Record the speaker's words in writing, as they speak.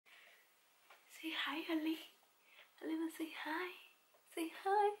Say hi, Ali. Alina, say hi. Say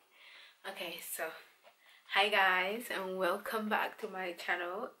hi. Okay, so hi guys, and welcome back to my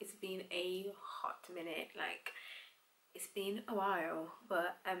channel. It's been a hot minute, like it's been a while,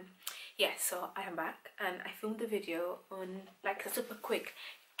 but yeah, so I am back and I filmed a video on like a super quick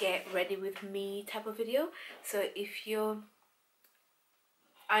get ready with me type of video. So if you're,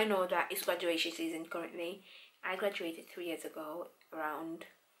 I know that it's graduation season currently. I graduated 3 years ago around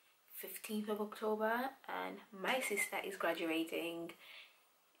 15th of October, and my sister is graduating,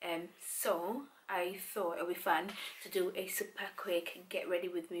 so I thought it would be fun to do a super quick get ready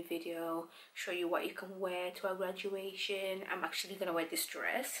with me video, show you what you can wear to our graduation. I'm actually gonna wear this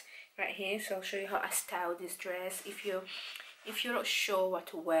dress right here, so I'll show you how I style this dress. If you're not sure what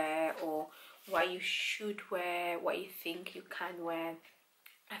to wear or what you should wear, what you think you can wear.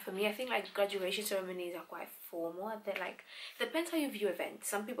 And for me, I think like graduation ceremonies are quite formal. They're like, depends how you view events.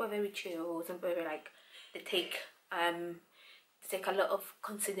 Some people are very chill, some people are like, they take a lot of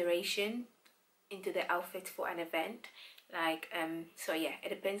consideration into the outfit for an event. Like so yeah, it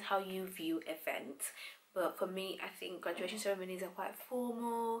depends how you view events. But for me, I think graduation ceremonies are quite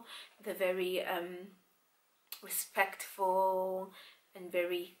formal. They're very respectful and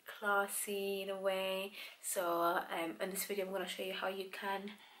very classy in a way. So in this video I'm going to show you how you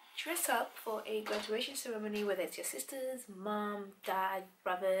can dress up for a graduation ceremony, whether it's your sisters, mom, dad,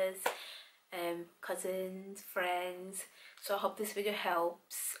 brothers, cousins, friends. So I hope this video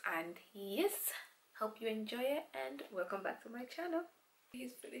helps, and yes, hope you enjoy it, and welcome back to my channel.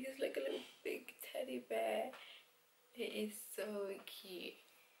 He's like a little big teddy bear. He is so cute.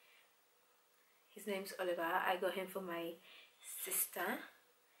 His name's Oliver. I got him for my sister.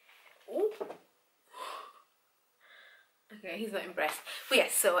 Ooh. Okay, he's not impressed. But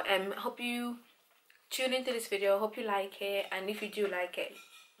yes, so hope you tune into this video. Hope you like it, and if you do like it,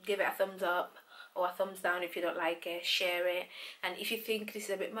 give it a thumbs up or a thumbs down. If you don't like it, share it. And if you think this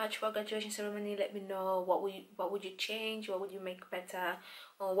is a bit much for a graduation ceremony, let me know. What would you change? What would you make better?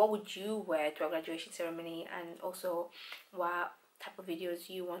 Or what would you wear to a graduation ceremony? And also what type of videos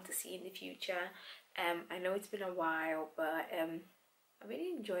you want to see in the future. I know it's been a while, but I really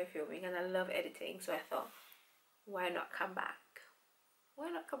enjoy filming and I love editing, so I thought, why not come back?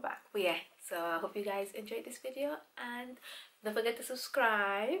 But yeah, so I hope you guys enjoyed this video, and don't forget to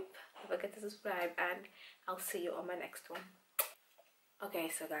subscribe. And I'll see you on my next one. Okay,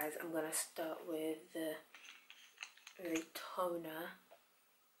 so guys, I'm gonna start with the toner,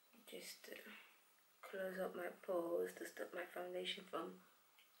 just to close up my pores to stop my foundation from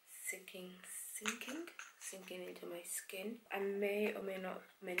sinking into my skin. I may or may not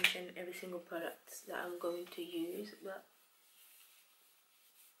mention every single product that I'm going to use, but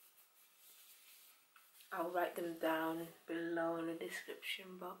I'll write them down below in the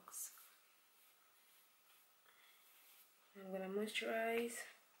description box. I'm gonna moisturize.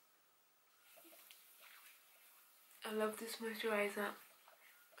 I love this moisturizer.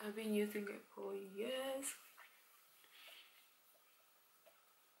 I've been using it for years.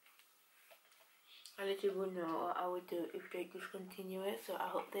 I literally wouldn't know what I would do if they discontinue it, so I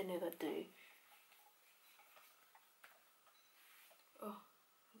hope they never do. Oh,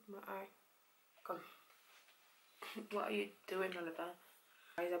 my eye. Come. What are you doing, Oliver?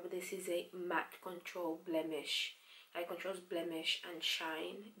 But this is a matte control blemish. It controls blemish and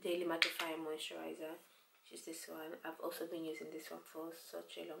shine daily mattifying moisturizer. Which is this one. I've also been using this one for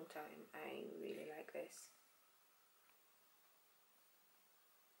such a long time. I really like this.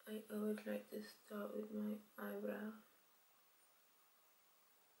 I always like to start with my eyebrow.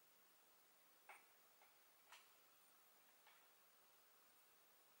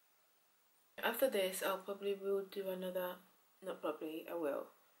 After this, I will do another, not probably, I will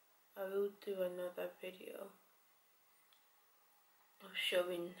do another video of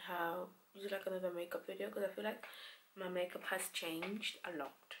showing how, just like another makeup video, because I feel like my makeup has changed a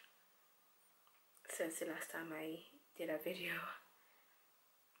lot since the last time I did a video.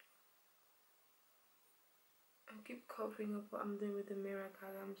 I keep covering up what I'm doing with the mirror,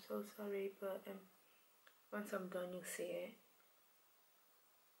 guys. I'm so sorry, but once I'm done, you'll see it.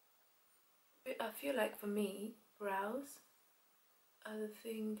 I feel like for me, brows are the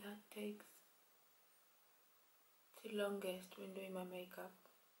thing that takes the longest when doing my makeup.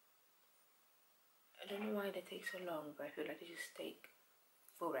 I don't know why they take so long, but I feel like they just take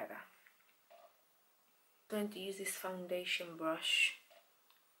forever. I'm going to use this foundation brush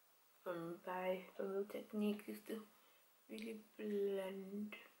from Real Technique, is to really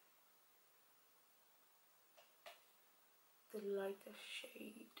blend the lighter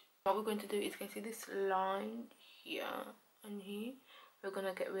shade. What we're going to do is, you can see this line here and here. we're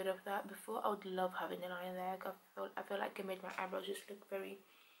gonna get rid of that. Before I would love having a line there. I feel like it made my eyebrows just look very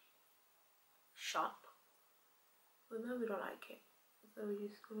sharp, but now we don't like it, so we're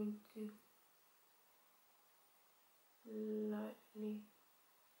just going to lightly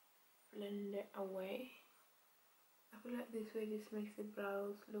blend it away. I feel like this way just makes the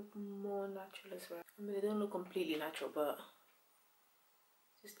brows look more natural as well. I mean, they don't look completely natural, but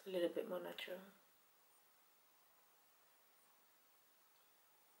just a little bit more natural.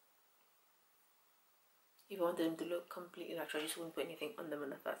 If you wanted them to look completely natural, you just wouldn't put anything on them in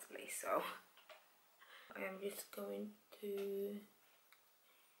the first place. So I am just going to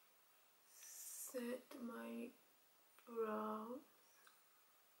set my brows.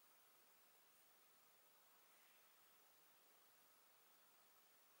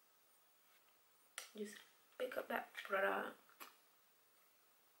 Just pick up that product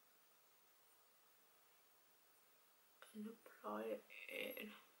and apply it in.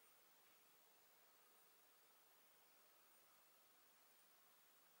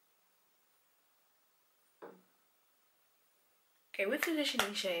 Okay, with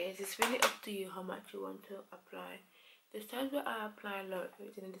conditioning shades, it's really up to you how much you want to apply. There's times where I apply a lot,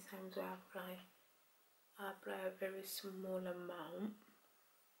 and there's times where I apply a very small amount.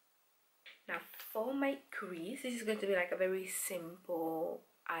 Now for my crease, this is going to be like a very simple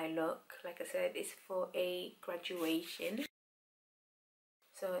eye look. Like I said, it's for a graduation,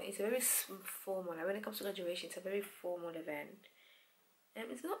 so it's a very formal. Like when it comes to graduation, it's a very formal event.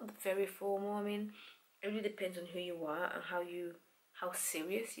 It's not very formal. I mean, it really depends on who you are and how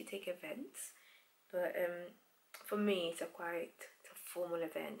serious you take events. But for me, it's a formal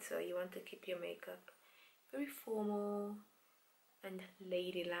event, so you want to keep your makeup very formal and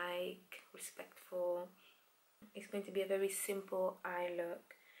ladylike, respectful. It's going to be a very simple eye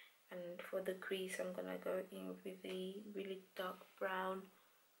look, and for the crease I'm gonna go in with a really dark brown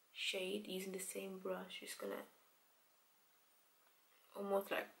shade using the same brush. Just gonna almost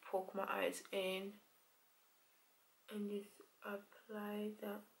like poke my eyes in and just apply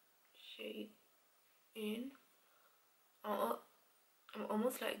that shade in. I'm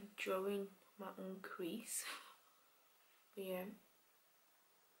almost like drawing my own crease.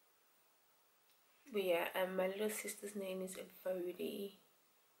 But yeah, my little sister's name is Vody,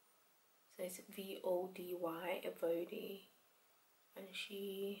 so it's V-O-D-Y, Vody, and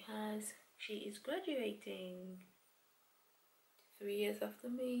she is graduating 3 years after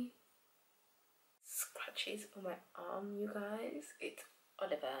me. Scratches on my arm, you guys. It's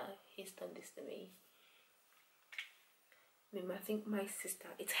Oliver, he's done this to me. I think my sister,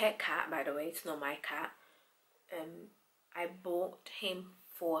 it's her cat, by the way, it's not my cat. I bought him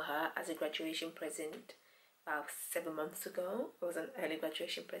for her as a graduation present about 7 months ago. It was an early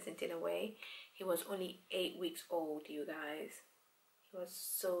graduation present in a way. He was only 8 weeks old, you guys. He was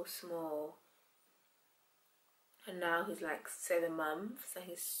so small. And now he's like 7 months and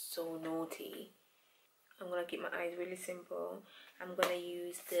he's so naughty. I'm gonna keep my eyes really simple. I'm gonna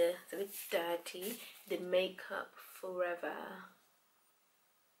use it's a bit dirty, the Makeup Forever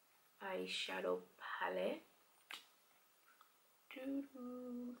eyeshadow palette. And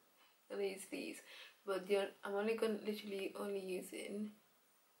these, but I'm literally only using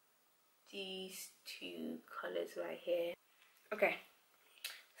these 2 colors right here. Okay,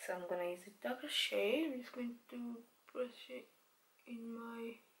 so I'm gonna use a darker shade. I'm just going to brush it in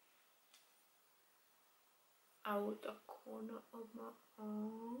my outer corner of my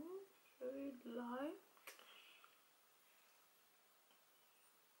arm, very light.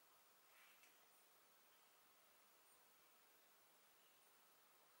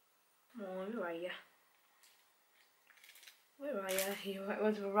 Where are you? Where are you? It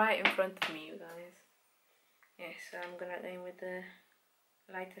was right in front of me, you guys. Yeah, so I'm gonna go in with the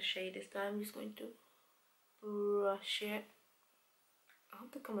lighter shade this time. I'm just going to brush it. I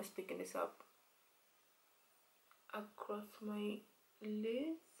hope the camera's picking this up. Across my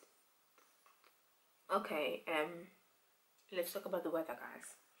lids. Okay, let's talk about the weather,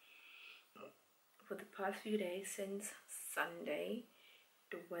 guys. For the past few days since Sunday,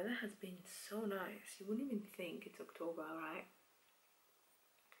 the weather has been so nice. You wouldn't even think it's October, right?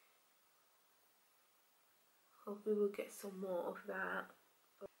 Hope we will get some more of that.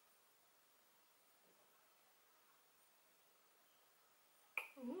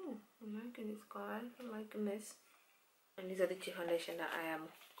 Oh, I'm liking this, guys. I'm liking this. And these are the 2 foundations that I am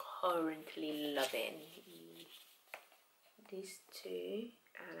currently loving. These 2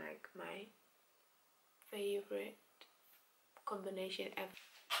 are like my favorite combination ever.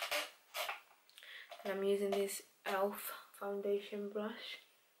 And I'm using this e.l.f. foundation brush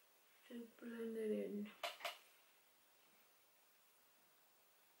to blend it in.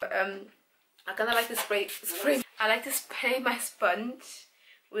 I kind of like to spray. I like to spray my sponge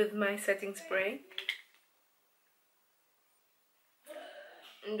with my setting spray,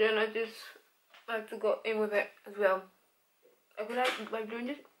 and then I just like to go in with it as well. I feel like by doing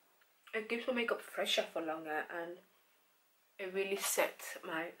this, it keeps my makeup fresher for longer, and it really sets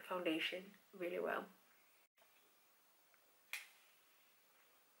my foundation really well.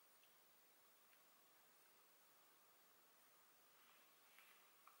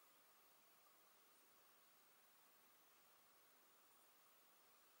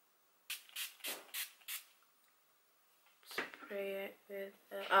 Spray it with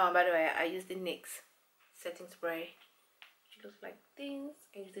oh, by the way, I use the NYX setting spray. She looks like this.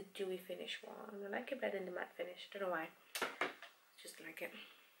 I use the dewy finish one. I like it better than the matte finish. Don't know why. Just like it.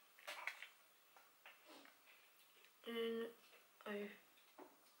 And I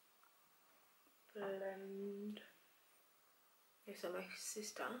blend. Okay, so my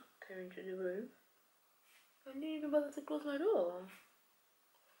sister came into the room. I didn't even bother to close my door.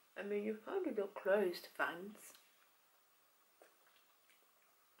 I mean, you found the door closed, fans.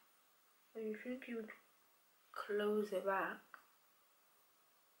 And you think you would close it back.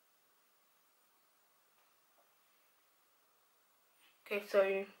 Okay, so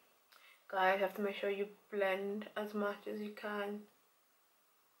you guys have to make sure you blend as much as you can,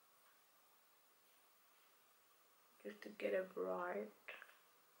 just to get it right.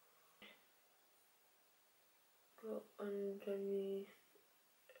 Go underneath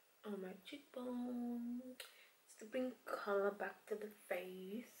on my cheekbone, just to bring color back to the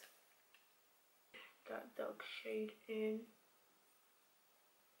face. That dark shade in.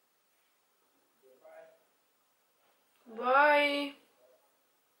 Bye.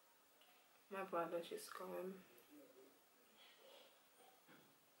 My brother's just going.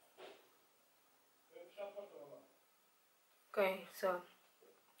 Okay, so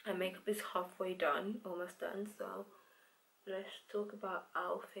my makeup is halfway done, almost done. So let's talk about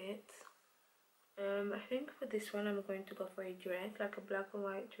outfits. I think for this one I'm going to go for a dress, like a black and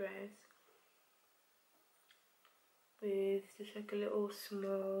white dress with just like a little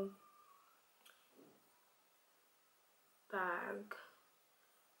small bag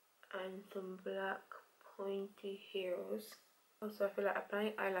and some black pointy heels. Also, I feel like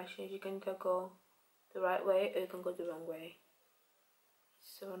applying eyelashes, you can either go the right way or you can go the wrong way.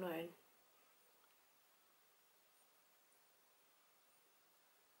 So annoying.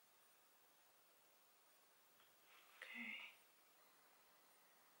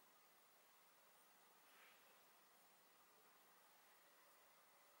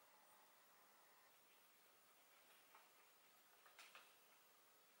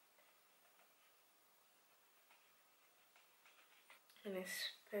 And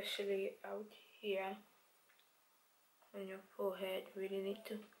especially out here on your forehead, really need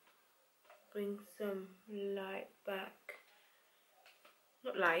to bring some light back.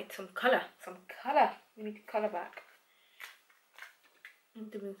 Not light, some color. We need color back.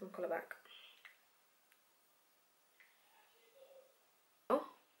 Need to bring some color back. Oh,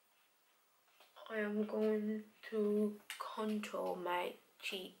 I am going to contour my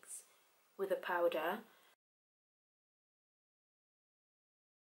cheeks with a powder.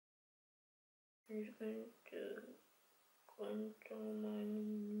 I'm just going to contour my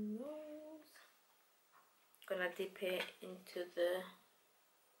nose. Gonna dip it into the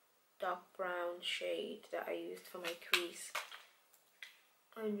dark brown shade that I used for my crease,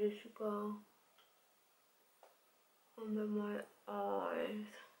 and just go under my eyes.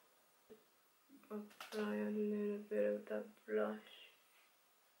 Apply a little bit of that blush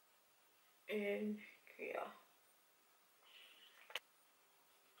in here.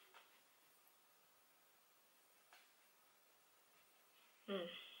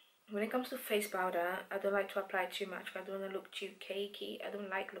 When it comes to face powder, I don't like to apply too much. I don't want to look too cakey. I don't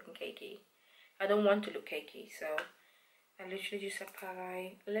like looking cakey. I don't want to look cakey, so I literally just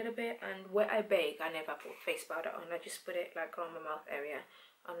apply a little bit. And where I bake, I never put face powder on. I just put it like around my mouth area,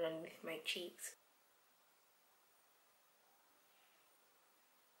 underneath my cheeks.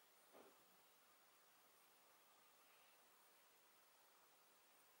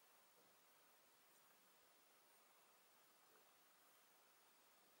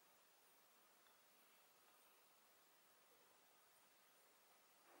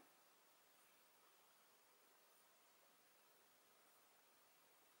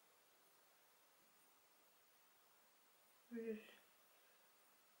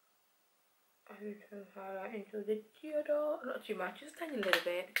 I need some highlight into the deodorant, not too much, just a tiny little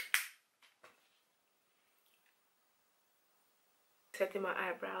bit. Setting my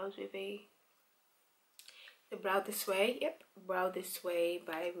eyebrows with a The Brow This Way. Yep, Brow This Way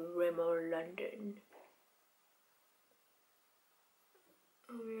by Rmmel London.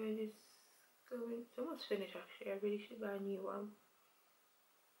 Oh yeah, it's almost finished actually. I really should buy a new one.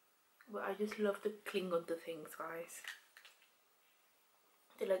 But I just love to cling onto things, guys,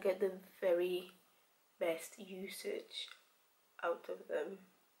 till I get the very best usage out of them.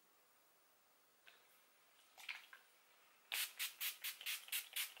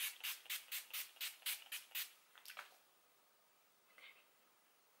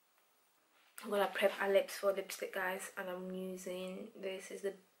 I'm gonna prep our lips for lipstick, guys, and I'm using, this is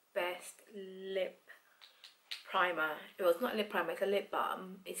the best lip primer. It was not a lip primer, it's a lip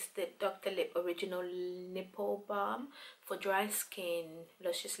balm. It's the Dr. Lip Original Nipple Balm for dry skin,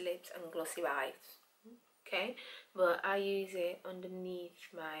 luscious lips and glossy eyes. Okay, but I use it underneath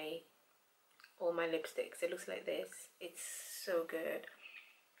all my lipsticks. It looks like this. It's so good.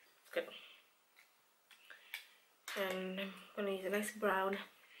 It's good. And I'm gonna use a nice brown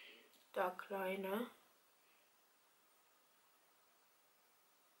dark liner.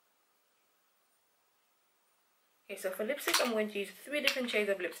 Okay, so for lipstick, I'm going to use 3 different shades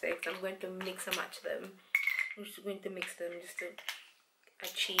of lipsticks. I'm going to mix and match them. I'm just going to mix them just to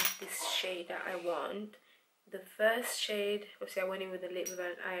achieve this shade that I want. The first shade, obviously I went in with a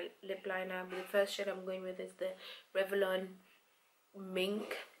lip liner, but the first shade I'm going with is the Revlon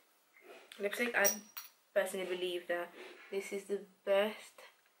Mink lipstick. I personally believe that this is the best,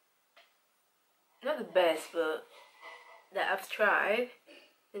 not the best, but that I've tried,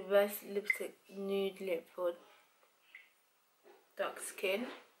 the best lipstick nude lip for dark skin.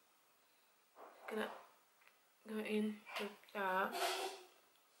 Gonna go in with that.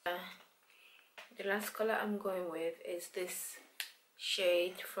 The last color I'm going with is this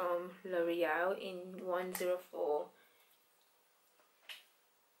shade from L'Oreal in 104.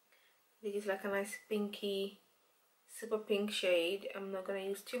 This is like a nice pinky, super pink shade. I'm not gonna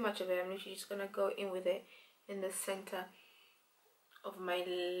use too much of it. I'm literally just gonna go in with it in the center of my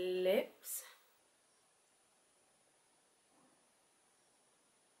lips.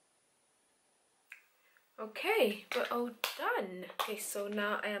 Okay, we're all done. Okay, so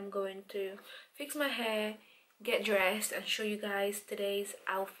now I am going to fix my hair, get dressed, and show you guys today's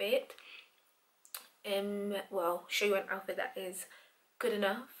outfit. Well, show you an outfit that is good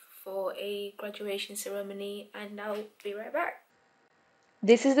enough for a graduation ceremony, and I'll be right back.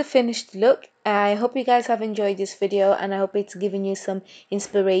 This is the finished look. I hope you guys have enjoyed this video, and I hope it's given you some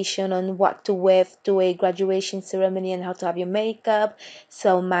inspiration on what to wear to a graduation ceremony and how to have your makeup.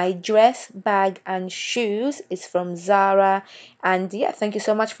 So my dress, bag and shoes is from Zara, and yeah, thank you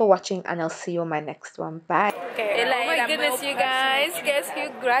so much for watching, and I'll see you on my next one. Bye. Okay, oh my goodness, you guys, guess who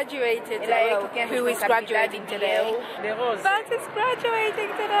graduated today? Who is graduating today? That is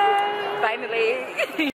graduating today. Finally.